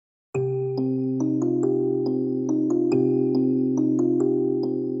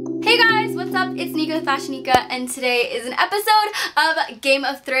up? It's Nika with Fashionika, and today is an episode of Game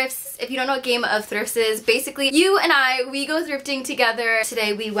of Thrifts. If you don't know what Game of Thrifts is, basically you and we go thrifting together.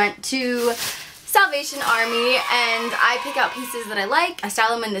 Today we went to Salvation Army and I pick out pieces that I like. I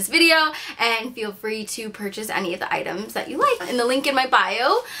style them in this video, and feel free to purchase any of the items that you like in the link in my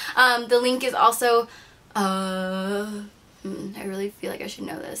bio. The link is also I really feel like I should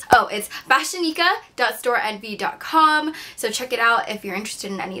know this. Oh, it's fashionika.storeenvy.com. So check it out if you're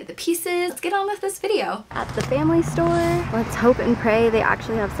interested in any of the pieces. Let's get on with this video. At the family store, let's hope and pray they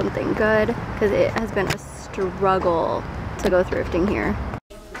actually have something good, because it has been a struggle to go thrifting here.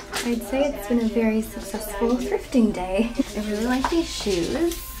 I'd say it's been a very successful thrifting day. I really like these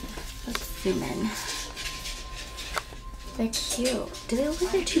shoes. Let's zoom in. They're cute. Do they look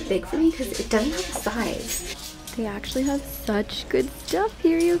like they're too big for me? Because it doesn't have a size. They actually have such good stuff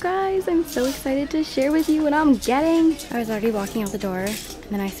here, you guys. I'm so excited to share with you what I'm getting. I was already walking out the door, and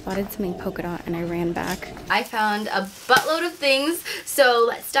then I spotted something polka dot and I ran back. I found a buttload of things, so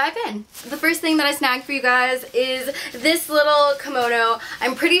let's dive in. The first thing that I snagged for you guys is this little kimono.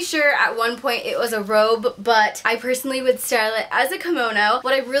 I'm pretty sure at one point it was a robe, but I personally would style it as a kimono.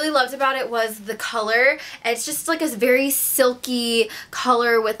 What I really loved about it was the color. It's just like a very silky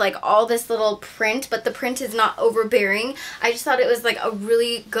color with like all this little print, but the print is not overbearing. I just thought it was like a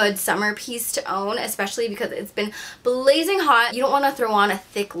really good summer piece to own, especially because it's been blazing hot. You don't want to throw on a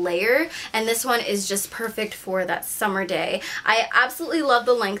thick layer, and this one is just perfect for that summer day. I absolutely love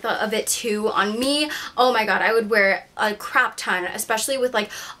the length of it too. On me, oh my god, I would wear a crap ton, especially with like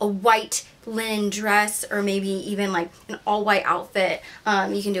a white linen dress, or maybe even like an all-white outfit.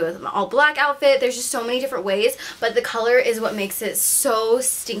 You can do it with an all-black outfit. There's just so many different ways, but the color is what makes it so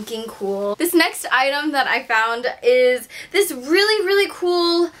stinking cool. This next item that I found is this really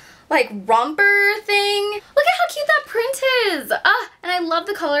cool like romper thing. Look at how cute that print is! And I love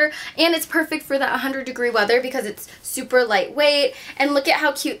the color, and it's perfect for that 100-degree weather because it's super lightweight. And look at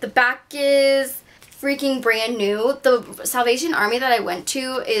how cute the back is. Freaking brand new. The Salvation Army that I went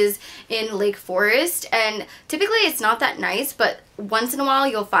to is in Lake Forest, and typically it's not that nice, but once in a while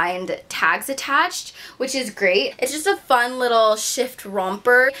you'll find tags attached, which is great. It's just a fun little shift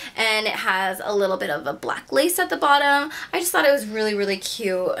romper, and it has a little bit of a black lace at the bottom. I just thought it was really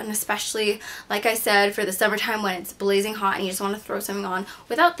cute, and especially, like I said, for the summertime when it's blazing hot and you just want to throw something on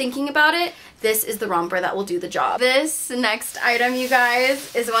without thinking about it, this is the romper that will do the job. This next item, you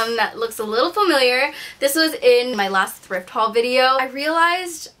guys, is one that looks a little familiar. This was in my last thrift haul video. I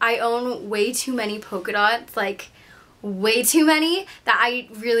realized I own way too many polka dots, like way too many, that I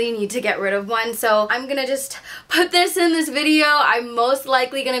really need to get rid of one. So I'm gonna just put this in this video. I'm most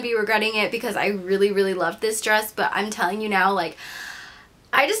likely gonna be regretting it because I really loved this dress, but I'm telling you now, like,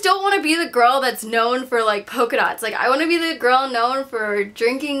 I just don't want to be the girl that's known for like polka dots. Like, I want to be the girl known for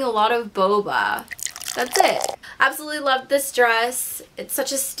drinking a lot of boba. That's it. Absolutely loved this dress. It's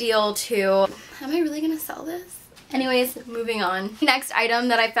such a steal too. Am I really gonna sell this? Anyways, moving on. Next item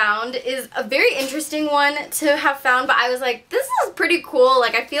that I found is a very interesting one to have found, but I was like, this is pretty cool.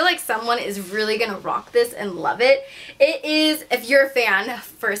 Like, I feel like someone is really gonna rock this and love it. It is, if you're a fan,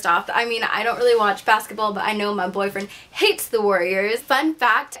 first off, I mean, I don't really watch basketball, but I know my boyfriend hates the Warriors. Fun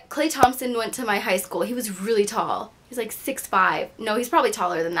fact, Klay Thompson went to my high school. He was really tall. He's like 6'5". No, he's probably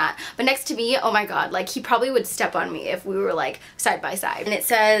taller than that. But next to me, oh my god, like, he probably would step on me if we were like side by side. And it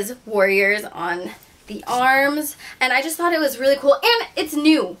says Warriors on the arms, and I just thought it was really cool, and it's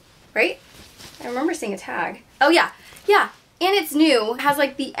new, right? I remember seeing a tag. Oh yeah, and it's new. It has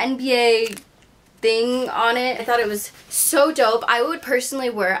like the NBA thing on it. I thought it was so dope. I would personally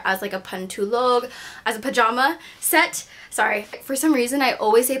wear it as like a pantulog, as a pajama set. Sorry, for some reason I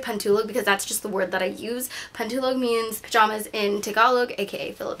always say pantulog because that's just the word that I use. Pantulog means pajamas in Tagalog,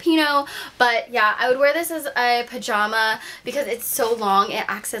 aka Filipino. But yeah, I would wear this as a pajama because it's so long, it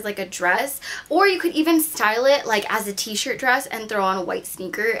acts as like a dress. Or you could even style it like as a t-shirt dress and throw on a white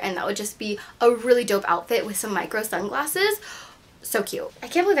sneaker, and that would just be a really dope outfit with some micro sunglasses. So cute. I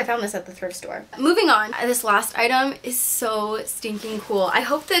can't believe I found this at the thrift store. Moving on, this last item is so stinking cool. I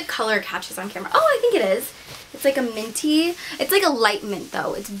hope the color catches on camera. Oh, I think it is. It's like a minty. It's like a light mint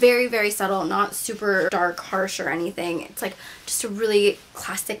though. It's very subtle, not super dark, harsh or anything. It's like just a really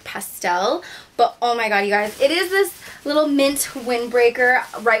classic pastel. But oh my god, you guys, it is this little mint windbreaker.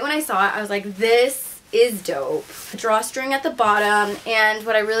 Right when I saw it, I was like, this is dope. Drawstring at the bottom, and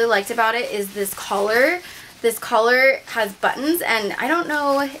what I really liked about it is this collar. This collar has buttons, and I don't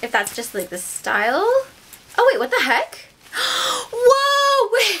know if that's just like the style. Oh wait, what the heck? Whoa,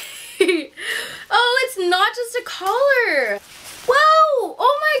 wait. Oh, it's not just a collar. Whoa,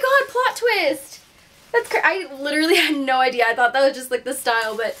 oh my god, plot twist. That's crazy. I literally had no idea. I thought that was just like the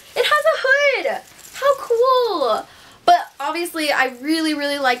style, but it has a hood. How cool. But obviously I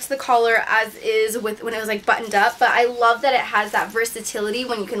really liked the collar as is with when it was like buttoned up, but I love that it has that versatility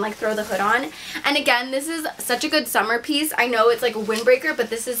when you can like throw the hood on. And again, this is such a good summer piece. I know it's like a windbreaker, but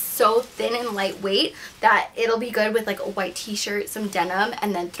this is so thin and lightweight that it'll be good with like a white t-shirt, some denim,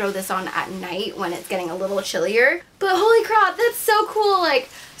 and then throw this on at night when it's getting a little chillier. But holy crap, that's so cool. Like,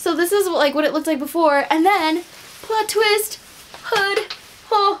 so this is like what it looked like before, and then plot twist, hood.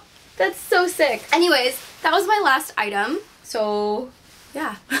 Oh, that's so sick. Anyways, that was my last item, so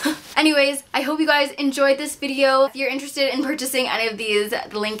yeah. Anyways, I hope you guys enjoyed this video. If you're interested in purchasing any of these,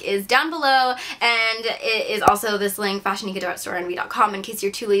 the link is down below, and it is also this link, fashionica.storenvy.com, in case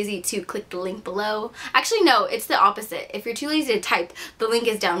you're too lazy to click the link below. Actually, no, it's the opposite. If you're too lazy to type, the link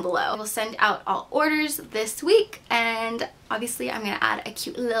is down below. We'll send out all orders this week, and obviously I'm gonna add a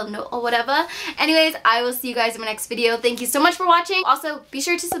cute little note or whatever. Anyways, I will see you guys in my next video. Thank you so much for watching. Also, be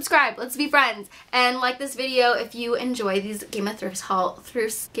sure to subscribe. Let's be friends. And like this video if you enjoy these Game of Thrifts hauls.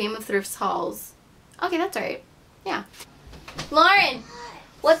 Okay, that's alright. Yeah. Lauren,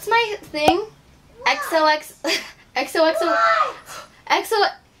 what's my thing? XOX XOXO XO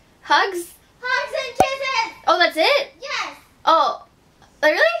hugs? Hugs and kisses! Oh, that's it? Yes! Oh,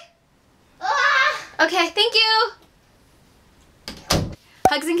 really? Ah! Okay, thank you.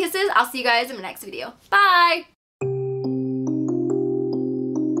 Hugs and kisses. I'll see you guys in my next video. Bye!